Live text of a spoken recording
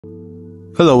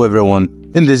Hello everyone,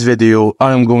 in this video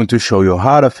I am going to show you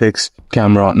how to fix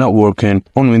camera not working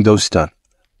on Windows 10.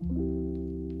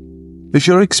 If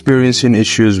you're experiencing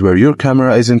issues where your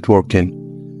camera isn't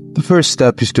working, the first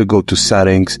step is to go to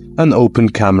Settings and open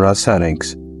Camera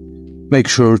Settings. Make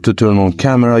sure to turn on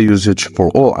camera usage for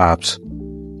all apps.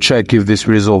 Check if this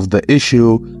resolves the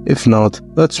issue. If not,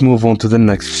 let's move on to the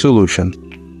next solution.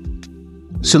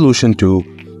 Solution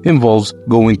 2 involves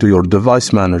going to your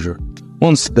device manager.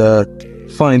 Once there,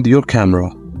 find your camera.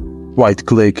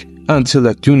 Right-click and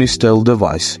select Uninstall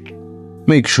device.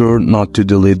 Make sure not to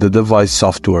delete the device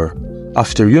software.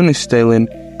 After uninstalling,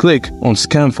 click on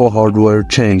Scan for hardware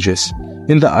changes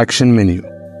in the action menu.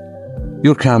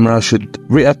 Your camera should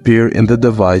reappear in the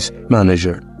device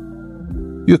manager.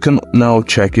 You can now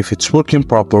check if it's working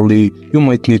properly. You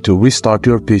might need to restart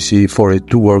your PC for it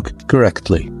to work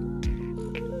correctly.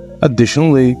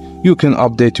 Additionally, you can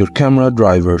update your camera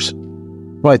drivers.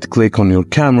 Right-click on your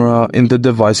camera in the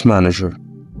device manager.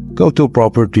 Go to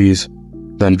Properties,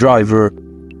 then Driver,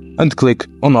 and click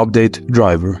on Update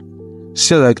Driver.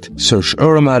 Select Search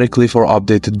automatically for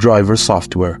updated driver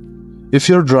software. If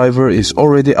your driver is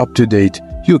already up to date,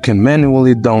 you can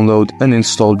manually download and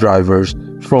install drivers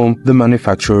from the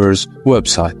manufacturer's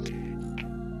website.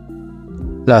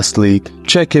 Lastly,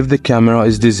 check if the camera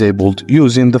is disabled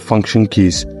using the function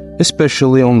keys,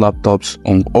 especially on laptops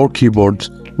or keyboards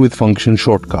with function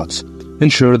shortcuts.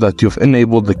 Ensure that you've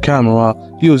enabled the camera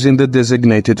using the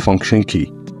designated function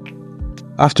key.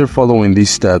 After following these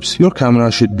steps, your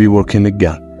camera should be working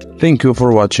again. Thank you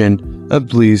for watching, and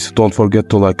please don't forget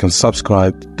to like and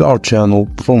subscribe to our channel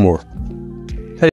for more.